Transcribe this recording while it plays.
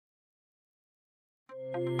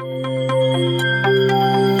Welcome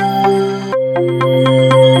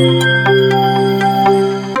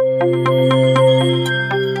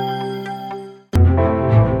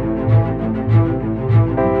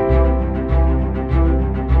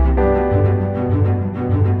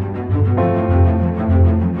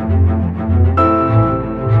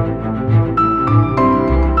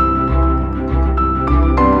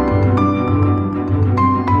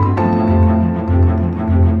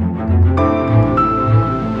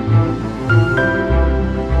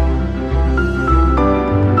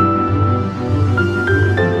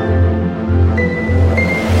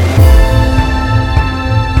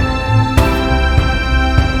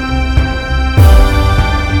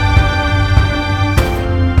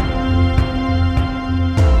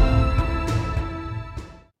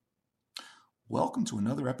to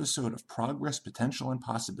another episode of Progress, Potential, and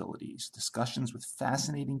Possibilities, discussions with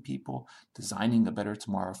fascinating people designing a better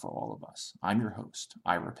tomorrow for all of us. I'm your host,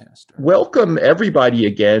 Ira Pastor. Welcome, everybody,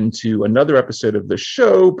 again to another episode of the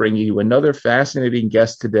show, bringing you another fascinating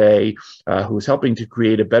guest today who is helping to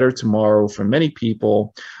create a better tomorrow for many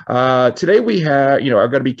people. Today we are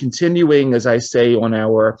going to be continuing, as I say, on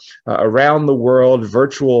our around the world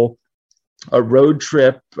virtual road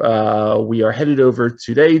trip. We are headed over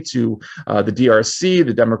today to the DRC,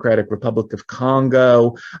 the Democratic Republic of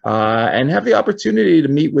Congo, and have the opportunity to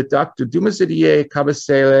meet with Dr. Dumazeddine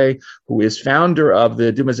Kabasele, who is founder of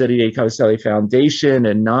the Dumazeddine Kabasele Foundation,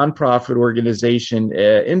 a nonprofit organization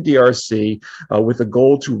in DRC with a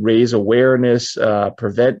goal to raise awareness,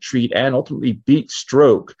 prevent, treat, and ultimately beat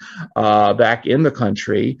stroke back in the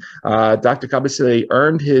country. Dr. Kabasele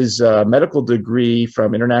earned his medical degree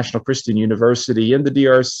from International Christian University in the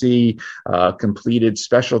DRC, completed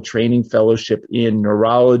special training fellowship in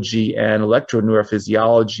neurology and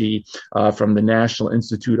electroneurophysiology from the National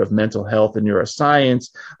Institute of Mental Health and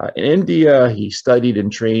Neuroscience. In India, he studied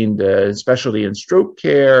and trained especially in stroke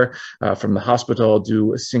care from the Hospital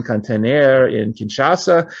du Cinquantenaire in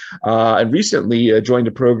Kinshasa, and recently joined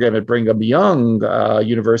a program at Brigham Young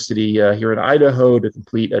University here in Idaho to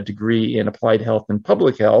complete a degree in applied health and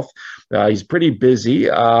public health. He's pretty busy.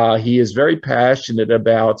 He is very passionate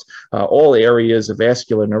about all areas of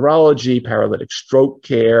vascular neurology, paralytic stroke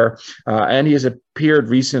care, and he has appeared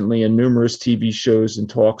recently in numerous TV shows and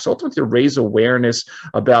talks, ultimately to raise awareness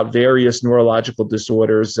about various neurological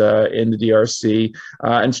disorders in the DRC,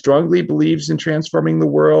 and strongly believes in transforming the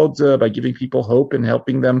world by giving people hope and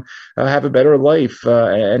helping them have a better life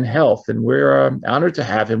and health. And we're honored to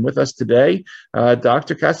have him with us today.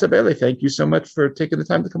 Dr. Kabasele, thank you so much for taking the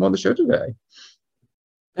time to come on the show today.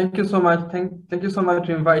 Thank you so much. Thank you so much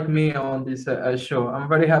to invite me on this show. I'm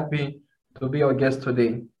very happy to be your guest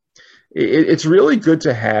today. It's really good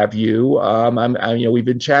to have you. We've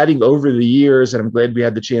been chatting over the years, and I'm glad we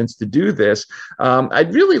had the chance to do this.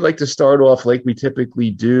 I'd really like to start off like we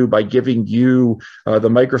typically do by giving you the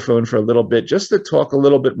microphone for a little bit, just to talk a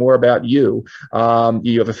little bit more about you.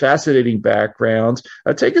 You have a fascinating background.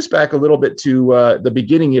 Take us back a little bit to the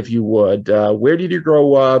beginning, if you would. Where did you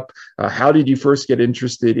grow up? How did you first get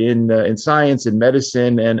interested in science and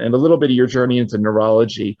medicine, and a little bit of your journey into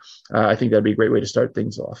neurology? I think that'd be a great way to start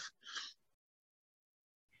things off.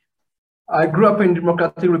 I grew up in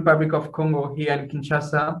Democratic Republic of Congo here in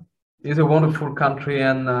Kinshasa. It's a wonderful country,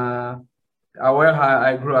 and where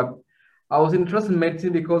I grew up, I was interested in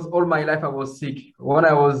medicine because all my life I was sick. When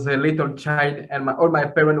I was a little child, and all my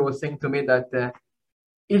parents were saying to me that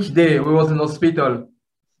each day we was in hospital.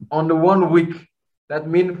 On the 1 week, that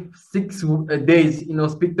means 6 days in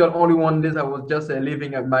hospital. Only 1 day I was just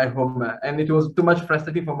living at my home, and it was too much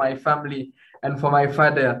frustrating for my family and for my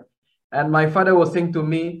father. And my father was saying to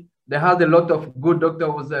me, they had a lot of good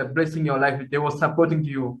doctors blessing your life. They were supporting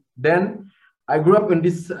you. Then I grew up in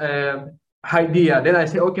this idea. Then I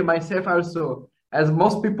say, okay, myself also, as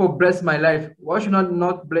most people bless my life, why should I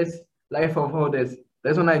not bless life of others?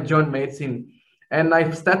 That's when I joined medicine. And I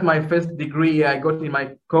start my first degree I got in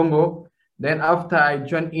my Congo. Then after I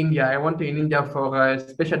joined India, I went to India for a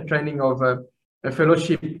special training of a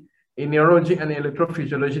fellowship in neurology and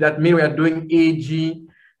electrophysiology. That means we are doing EEG,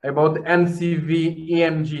 about NCV,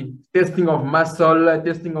 EMG, testing of muscle,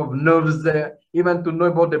 testing of nerves, even to know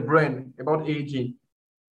about the brain, about EEG.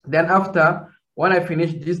 Then after, when I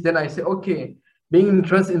finish this, then I say, okay, being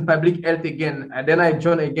interested in public health again. And then I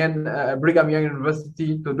joined again Brigham Young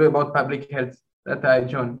University to do about public health that I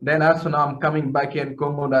joined. Then also now I'm coming back here in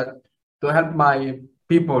Congo to help my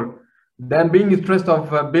people. Then being interested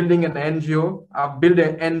of building an NGO, I've built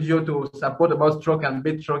an NGO to support about stroke and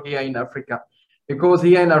beat stroke here in Africa. Because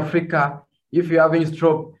here in Africa, if you're having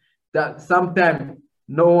stroke, that sometimes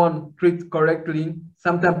no one treats correctly.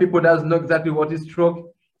 Sometimes people doesn't know exactly what is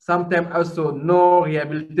stroke. Sometimes also no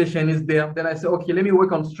rehabilitation is there. Then I say, okay, let me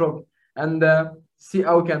work on stroke and see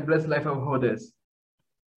how we can bless life of others.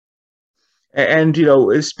 And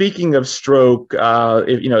speaking of stroke,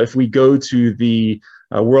 if we go to the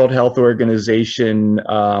World Health Organization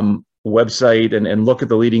website and look at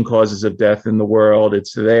the leading causes of death in the world,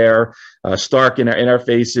 it's there, stark in our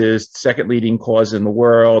faces, second leading cause in the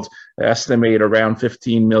world. Estimate around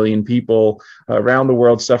 15 million people around the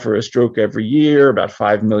world suffer a stroke every year. About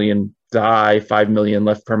 5 million die, 5 million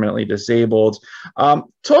left permanently disabled.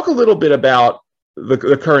 Talk a little bit about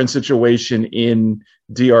the current situation in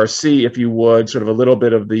DRC, if you would, sort of a little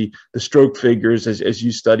bit of the stroke figures as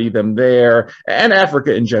you study them there, and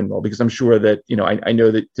Africa in general, because I'm sure that, I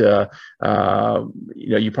know that,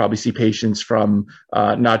 you probably see patients from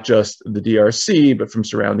not just the DRC, but from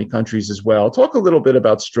surrounding countries as well. Talk a little bit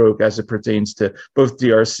about stroke as it pertains to both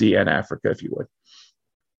DRC and Africa, if you would.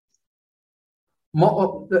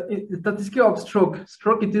 More the statistic of stroke,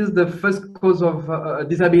 it is the first cause of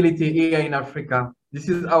disability here in Africa. This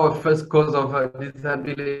is our first cause of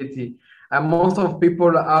disability, and most of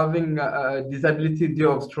people are having disability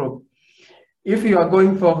due of stroke. If you are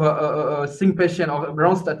going for a sick patient or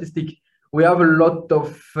ground statistic, we have a lot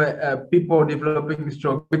of people developing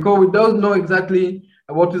stroke because we don't know exactly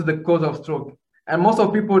what is the cause of stroke, and most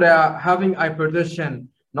of people that are having hypertension,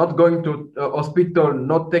 not going to hospital,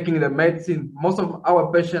 not taking the medicine. Most of our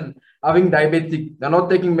patients having diabetic, they're not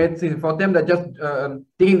taking medicine. For them, they're just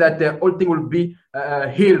thinking that the whole thing will be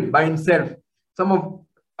healed by himself. Some of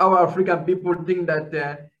our African people think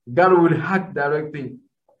that God will act directly.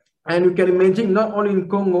 And you can imagine, not only in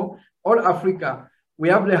Congo, all Africa, we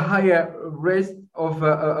have the higher rate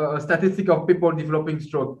of statistic of people developing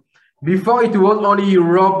stroke. Before it was only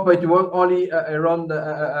Europe, it was only around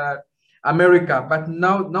America, but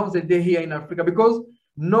now the day here in Africa, because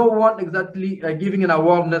no one exactly giving an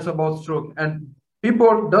awareness about stroke, and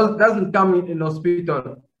people doesn't come in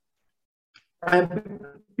hospital, and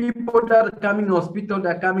people that are coming in hospital,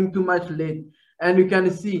 they're coming too much late, and you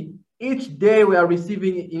can see each day we are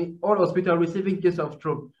receiving in all hospitals receiving case of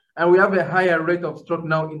stroke, and we have a higher rate of stroke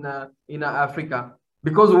now in Africa.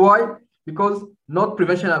 Because why? Because not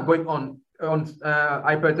prevention are going on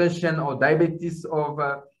hypertension or diabetes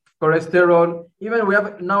or cholesterol. Even we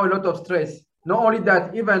have now a lot of stress. Not only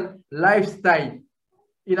that, even lifestyle.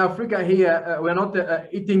 In Africa here, we're not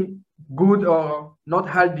eating good or not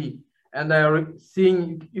healthy. And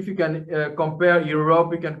seeing if you can compare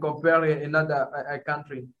Europe, you can compare another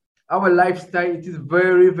country. Our lifestyle, it is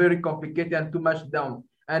very, very complicated and too much down.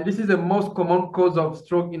 And this is the most common cause of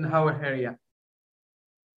stroke in our area.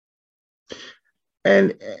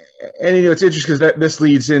 And it's interesting because this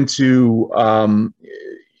leads into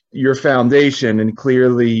your foundation, and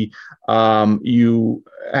clearly you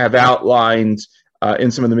have outlined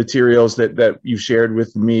in some of the materials that you've shared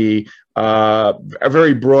with me a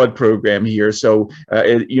very broad program here. So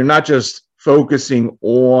you're not just focusing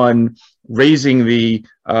on raising the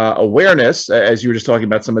awareness, as you were just talking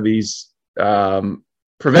about some of these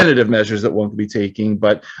preventative measures that one could be taking,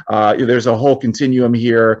 but there's a whole continuum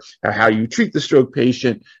here, how you treat the stroke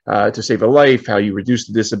patient to save a life, how you reduce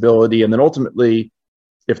the disability, and then ultimately,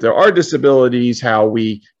 if there are disabilities, how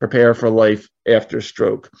we prepare for life after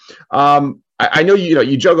stroke. I know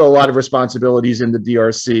you juggle a lot of responsibilities in the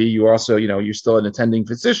DRC. You also, you're still an attending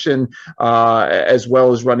physician as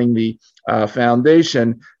well as running the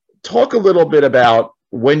foundation. Talk a little bit about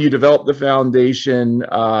when you developed the foundation,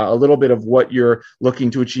 a little bit of what you're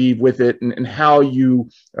looking to achieve with it, and how you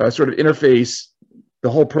sort of interface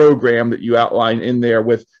the whole program that you outline in there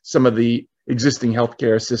with some of the existing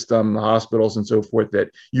healthcare system, hospitals, and so forth that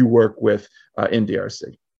you work with in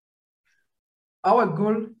DRC. Our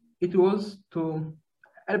goal, it was to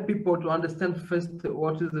help people to understand first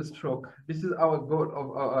what is the stroke. This is our goal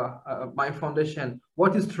of my foundation.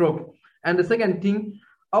 What is stroke? And the second thing,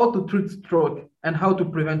 how to treat stroke and how to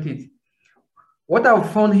prevent it. What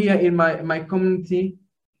I've found here in my community,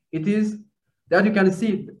 it is that you can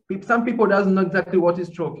see some people doesn't know exactly what is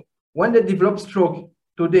stroke. When they develop stroke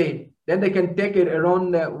today, then they can take it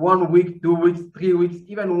around 1 week, 2 weeks, 3 weeks,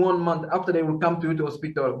 even 1 month after they will come to the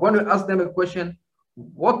hospital. When you ask them a question,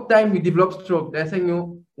 what time you develop stroke? They're saying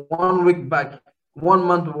you 1 week back, 1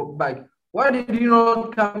 month back. Why did you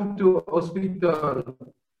not come to hospital?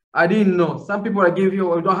 I didn't know. Some people are giving you,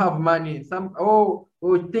 we don't have money. Some,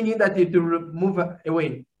 we're thinking that it will move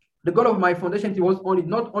away. The goal of my foundation was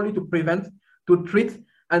not only to prevent, to treat,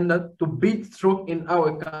 and to beat stroke in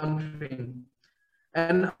our country.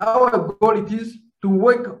 And our goal it is to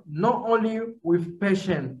work not only with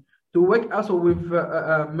patients, to work also with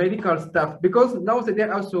medical staff, because nowadays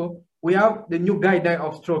also we have the new guideline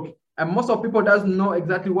of stroke, and most of people doesn't know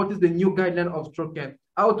exactly what is the new guideline of stroke and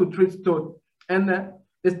how to treat stroke. And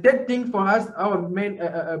the third thing for us, our main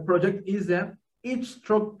project is each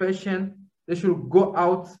stroke patient, they should go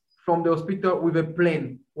out from the hospital with a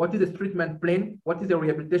plan. What is the treatment plan? What is the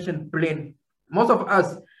rehabilitation plan? Most of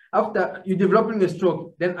us, after you developing a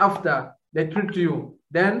stroke, then after they treat you,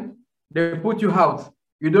 then they put you out.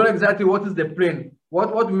 You don't know exactly what is the plan,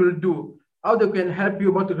 what we will do, how they can help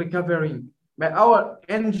you about recovering. But our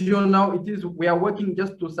NGO now, we are working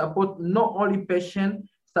just to support not only patient,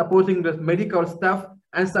 supporting the medical staff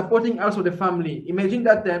and supporting also the family. Imagine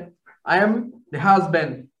that I am the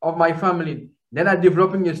husband of my family, then I'm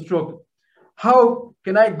developing a stroke. How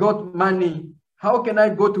can I get money? How can I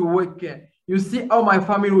go to work? You see how my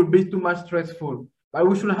family will be too much stressful. But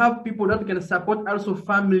we should have people that can support also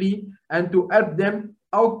family and to help them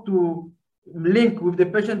how to link with the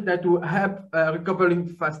patient that will help recovering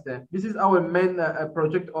faster. This is our main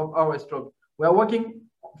project of our stroke. We are working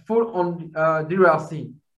full on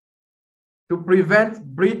DRC to prevent,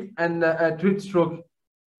 breed, and treat stroke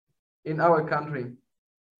in our country.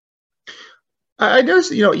 I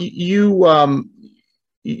noticed, you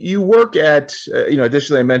work at,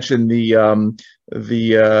 additionally, I mentioned the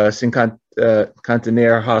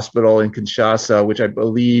Cinquantenaire Hospital in Kinshasa, which I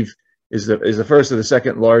believe is the first or the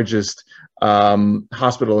second largest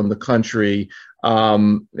hospital in the country.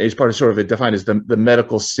 Is part of sort of it defined as the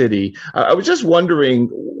medical city. I was just wondering,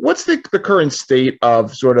 what's the current state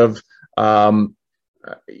of sort of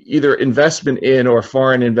either investment in or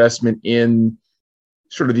foreign investment in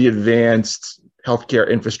sort of the advanced healthcare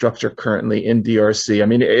infrastructure currently in DRC? I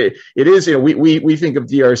mean, it is, we think of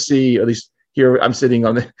DRC, at least here I'm sitting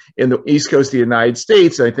in the East Coast of the United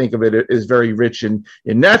States. I think of it as very rich in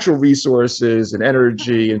natural resources and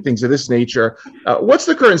energy and things of this nature. What's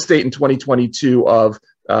the current state in 2022 of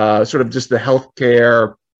sort of just the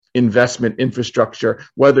healthcare investment infrastructure,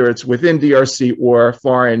 whether it's within DRC or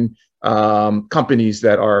foreign companies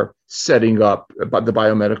that are setting up the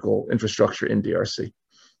biomedical infrastructure in DRC?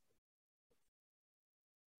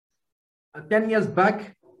 10 years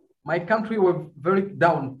back, my country was very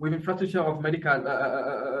down with infrastructure of medical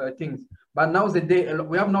things. But now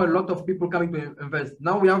we have now a lot of people coming to invest.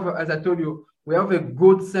 Now we have, as I told you, we have a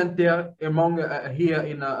good center among here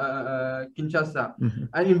in Kinshasa. Mm-hmm.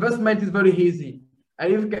 And investment is very easy.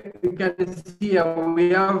 And if you can see,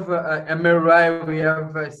 we have MRI, we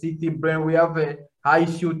have a CT brain, we have a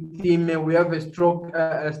ICU team, we have a stroke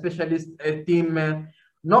specialist team.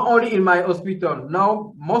 Not only in my hospital.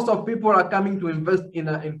 Now, most of people are coming to invest in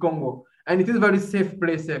Congo. And it is a very safe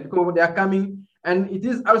place because they are coming. And it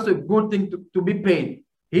is also a good thing to be paid.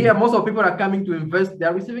 Here, most of people are coming to invest. They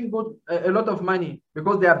are receiving a lot of money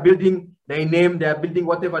because they are building their name. They are building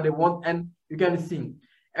whatever they want. And you can see.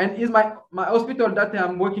 And it's my hospital that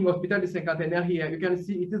I'm working, Hospital de Cinquantenaire here. You can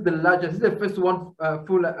see it is the largest. It's the first one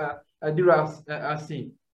full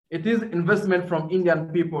DRC. It is investment from Indian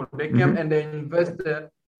people. They came and they invest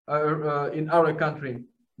in our country.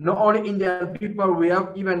 Not only Indian people, we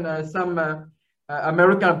have even some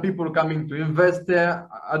American people coming to invest there.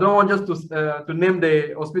 I don't want just to name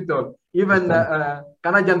the hospital. Even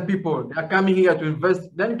Canadian people, they are coming here to invest.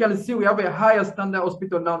 Then you can see we have a higher standard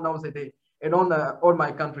hospital nowadays and on all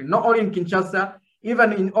my country. Not only in Kinshasa,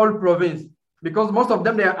 even in all province. Because most of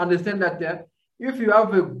them, they understand that if you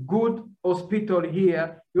have a good hospital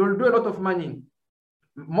here, you will do a lot of money.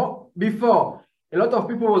 Before, a lot of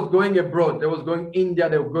people was going abroad. They was going India,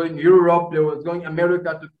 they were going Europe, they was going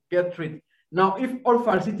America to get treated. Now, if all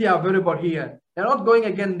facilities are available here, they're not going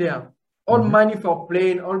again there. All money for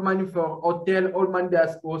plane, all money for hotel, all money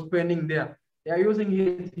that was spending there, they are using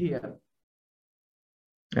it here.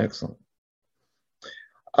 Excellent.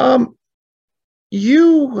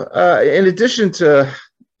 You, in addition to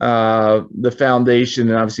the foundation,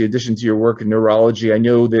 and obviously in addition to your work in neurology, I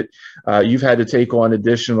know that you've had to take on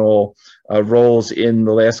additional roles in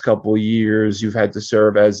the last couple of years. You've had to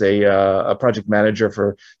serve as a project manager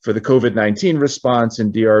for the COVID-19 response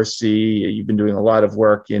in DRC. You've been doing a lot of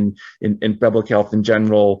work in public health in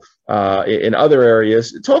general, in other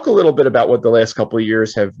areas. Talk a little bit about what the last couple of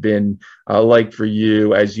years have been like for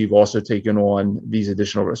you as you've also taken on these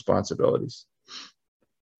additional responsibilities.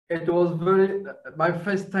 It was my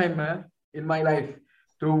first time in my life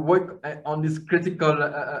to work on this critical,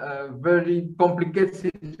 very complicated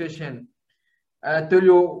situation. I tell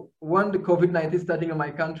you, when the COVID-19 starting in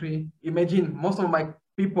my country, imagine most of my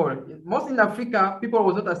people, most in Africa, people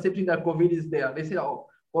was not accepting that COVID is there. They say, oh,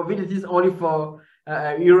 COVID is only for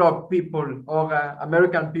Europe people or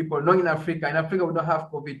American people, not in Africa. In Africa, we don't have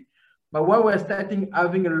COVID. But when we're starting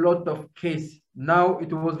having a lot of case, now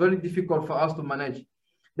it was very difficult for us to manage.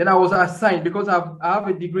 Then I was assigned, because I have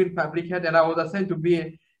a degree in public health, and I was assigned to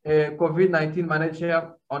be a COVID-19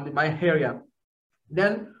 manager on my area.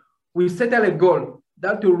 Then we set a goal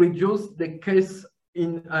that to reduce the case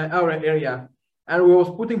in our area. And we was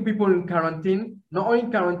putting people in quarantine. Not only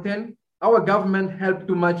in quarantine, our government helped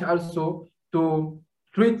too much also to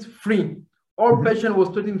treat free. All patients was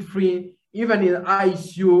treated free, even in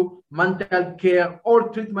ICU, mental care, all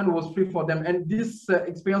treatment was free for them. And this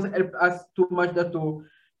experience helped us too much that to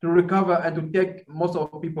recover and to take most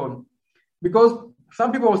of people. Because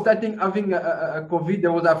some people were starting having a COVID, they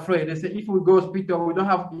was afraid. They said, if we go to hospital, we don't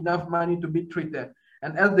have enough money to be treated.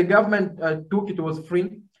 And as the government took it, was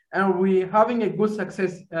free. And we having a good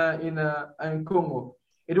success in Congo.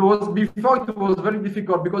 It was before, it was very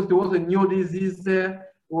difficult because it was a new disease,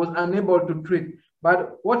 was unable to treat.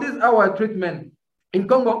 But what is our treatment? In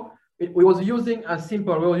Congo, we was using a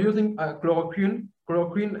simple, we were using a chloroquine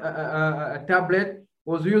tablet,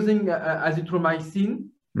 was using azithromycin.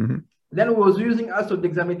 Then we was using also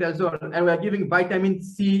dexamethasone, and we are giving vitamin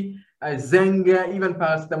C, zinc, even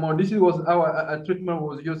paracetamol. This was our treatment we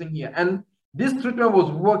was using here. And this treatment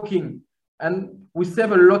was working, and we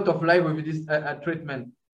save a lot of life with this treatment.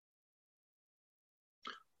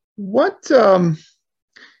 What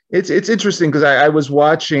it's interesting because I was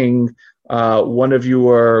watching one of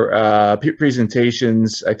your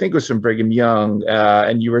presentations. I think it was from Brigham Young,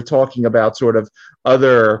 and you were talking about sort of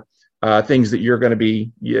other things that you're going to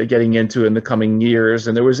be getting into in the coming years.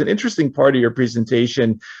 And there was an interesting part of your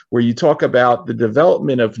presentation where you talk about the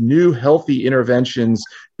development of new healthy interventions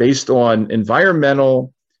based on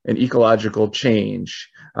environmental and ecological change.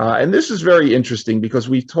 And this is very interesting because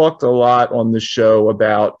we've talked a lot on the show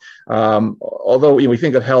about, although we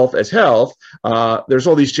think of health as health, there's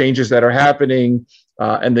all these changes that are happening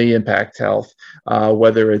and they impact health,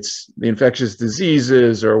 whether it's the infectious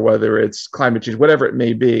diseases or whether it's climate change, whatever it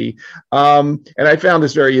may be. And I found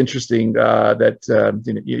this very interesting that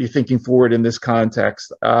you're thinking forward in this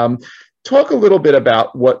context. Talk a little bit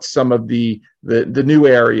about what some of the new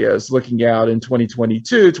areas looking out in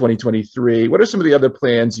 2022, 2023. What are some of the other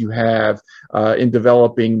plans you have in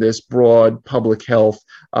developing this broad public health,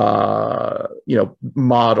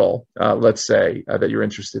 model, let's say, that you're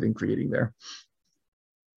interested in creating there?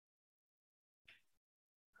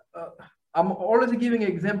 I'm always giving an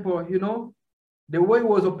example, the way it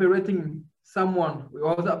was operating someone who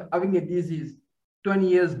was having a disease 20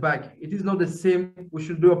 years back, it is not the same we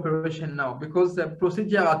should do operation now because the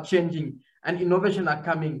procedures are changing and innovation are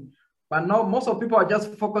coming. But now most of people are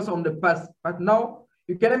just focused on the past. But now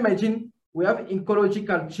you can imagine we have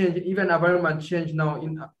ecological change, even environment change now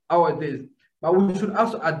in our days. But we should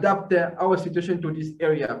also adapt our situation to this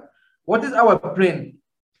area. What is our plan?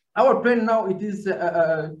 Our plan now, it is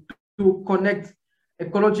to connect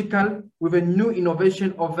ecological with a new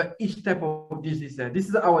innovation of each type of disease. This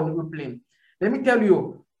is our new plan. Let me tell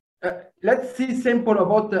you, let's see sample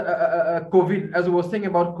about COVID, as we were saying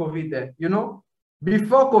about COVID.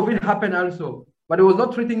 Before COVID happened also, but it was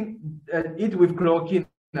not treating it with chloroquine.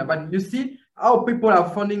 But you see how people are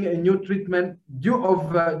finding a new treatment due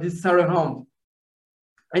of this surround.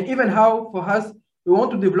 And even how, for us, we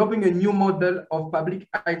want to developing a new model of public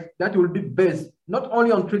health that will be based not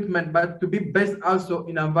only on treatment, but to be based also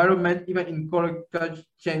in environment, even in culture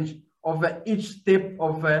change of each step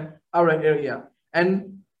of our area.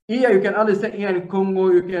 And here you can understand, here in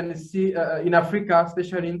Congo, you can see in Africa,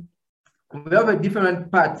 especially, we have a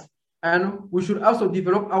different path. And we should also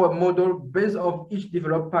develop our model based on each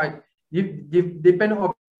developed part, depending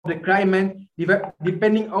on the climate,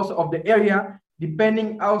 depending also of the area,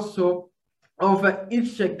 depending also of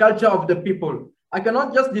each culture of the people. I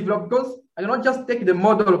cannot just develop, because I cannot just take the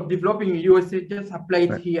model of developing in USA, just apply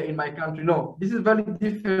it here in my country. No, this is very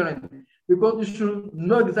different, because you should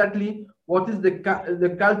know exactly what is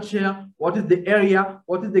the culture, what is the area,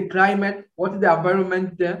 what is the climate, what is the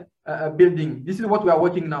environment building. This is what we are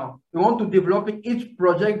working now. We want to develop each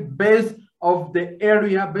project based of the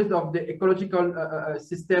area, based of the ecological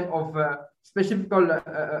system of specific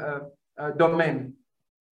domain.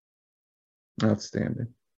 Outstanding.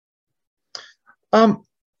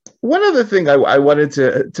 One other thing I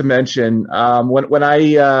wanted to mention, when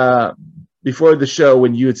I before the show,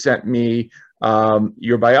 when you had sent me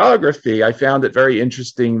your biography, I found it very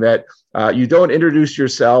interesting that You don't introduce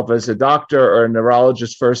yourself as a doctor or a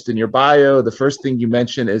neurologist first in your bio. The first thing you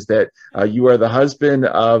mention is that you are the husband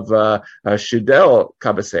of Shidel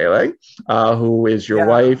Kabasele, who is your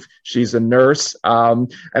wife. She's a nurse.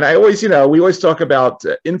 And I always, we always talk about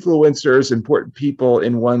influencers, important people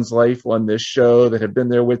in one's life on this show that have been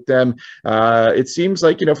there with them. It seems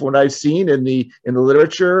like, from what I've seen in the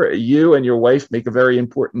literature, you and your wife make a very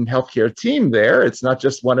important healthcare team there. It's not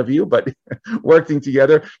just one of you, but working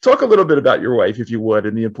together. Talk a little bit about your wife, if you would,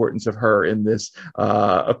 and the importance of her in this,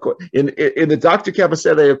 in the Dr.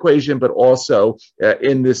 Kabasele equation, but also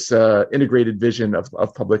in this integrated vision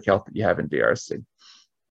of public health that you have in DRC.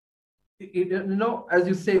 As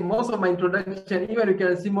you say, most of my introduction, even you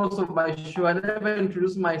can see most of my show, I never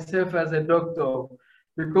introduce myself as a doctor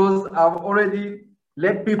because I've already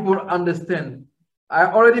let people understand. I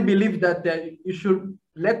already believe that you should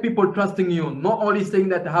let people trusting you, not only saying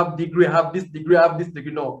that I have degree, I have this degree, I have this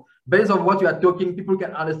degree. No, based on what you are talking, people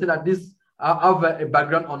can understand that this I have a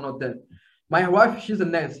background or not. Then, my wife, she's a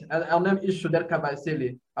nurse, and her name is Shidel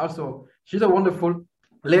Kabasele. Also, she's a wonderful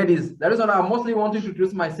lady. That is why I mostly want to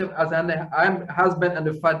introduce myself as I'm a husband and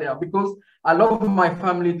a father because I love my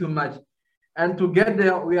family too much. And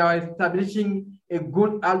together, we are establishing a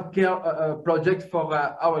good healthcare project for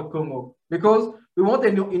our Congo because we want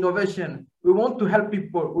a new innovation. We want to help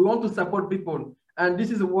people. We want to support people. And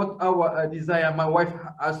this is what our desire, my wife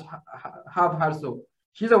have also.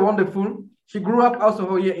 She's a wonderful. She grew up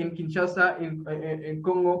also here in Kinshasa, in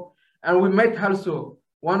Congo. And we met also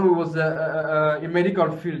when we was in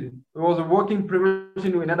medical field. We was working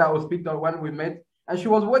previously in another hospital when we met. And she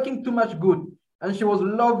was working too much good. And she was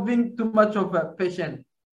loving too much of a patient.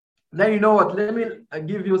 Now, you know what? Let me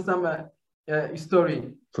give you some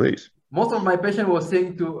story. Please. Most of my patients were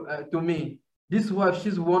saying to me, "This wife,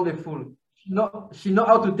 she's wonderful. She know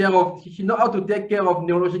how to take care of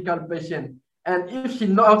neurological patient. And if she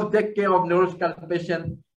know how to take care of neurological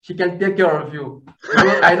patient, she can take care of you."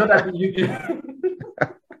 Because I know that you can.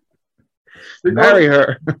 Marry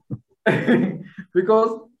her.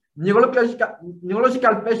 Because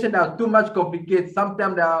neurological patients are too much complicated.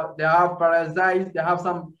 Sometimes they have parasites, they have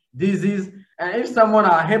some disease, and if someone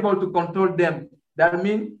are able to control them, that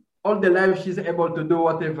means all the life she's able to do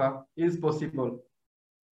whatever is possible.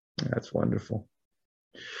 That's wonderful.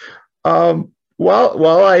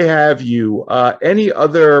 While I have you, any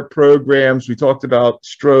other programs? We talked about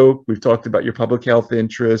stroke. We've talked about your public health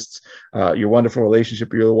interests, your wonderful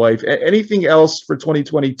relationship with your wife. Anything else for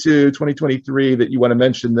 2022, 2023 that you want to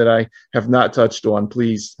mention that I have not touched on?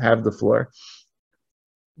 Please have the floor.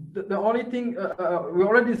 The only thing, we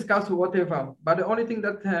already discussed whatever, but the only thing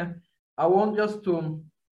that I want just to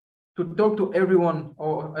talk to everyone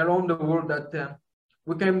around the world that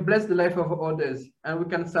we can bless the life of others and we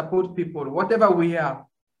can support people. Whatever we are,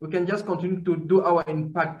 we can just continue to do our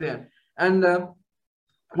impact there. And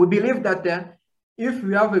we believe that if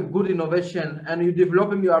you have a good innovation and you're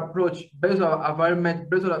developing your approach based on environment,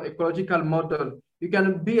 based on ecological model, you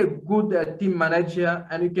can be a good team manager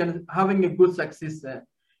and you can having a good success there.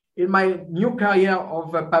 In my new career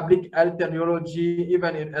of public health and neurology,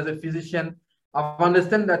 even as a physician, I've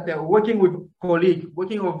understand that working with colleagues,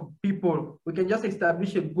 working with people, we can just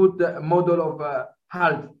establish a good model of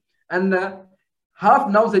health. And health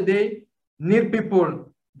nowadays need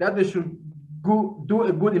people that they should do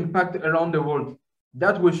a good impact around the world.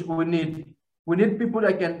 That we need. We need people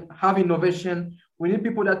that can have innovation. We need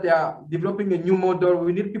people that are developing a new model.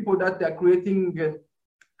 We need people that are creating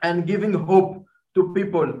and giving hope to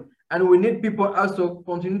people. And we need people also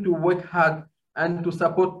continue to work hard and to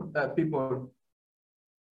support people.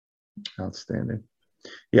 Outstanding.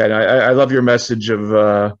 Yeah, and I love your message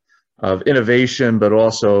of innovation, but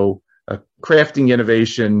also crafting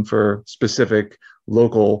innovation for specific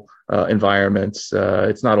local environments.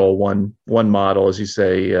 It's not all one model, as you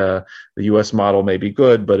say. The U.S. model may be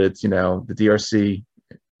good, but it's the DRC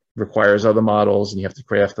requires other models, and you have to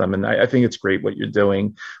craft them. And I think it's great what you're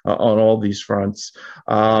doing on all these fronts.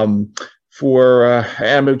 I'm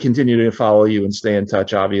going to continue to follow you and stay in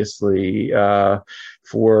touch, obviously.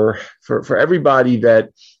 For everybody that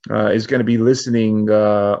is going to be listening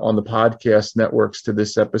on the podcast networks to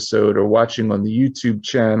this episode or watching on the YouTube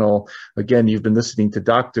channel, again, you've been listening to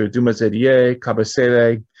Dr. Dumazeddine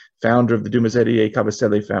Kabasele, founder of the Dumazeddine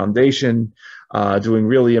Kabasele Foundation, doing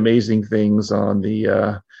really amazing things on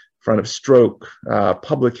the front of stroke,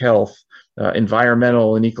 public health,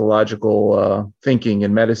 environmental and ecological thinking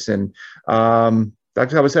and medicine. Dr.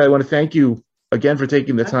 Kabasele, I want to thank you again for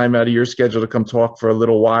taking the time out of your schedule to come talk for a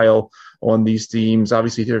little while on these themes.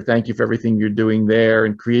 Obviously, thank you for everything you're doing there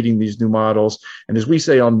and creating these new models. And as we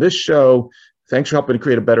say on this show, thanks for helping to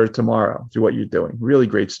create a better tomorrow through what you're doing. Really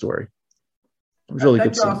great story. It was really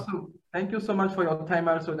good seeing you. Thank you so much for your time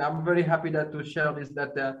also. I'm very happy that to share this,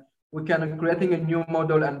 that we can creating a new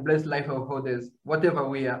model and bless life of others, whatever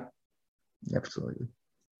we are. Absolutely.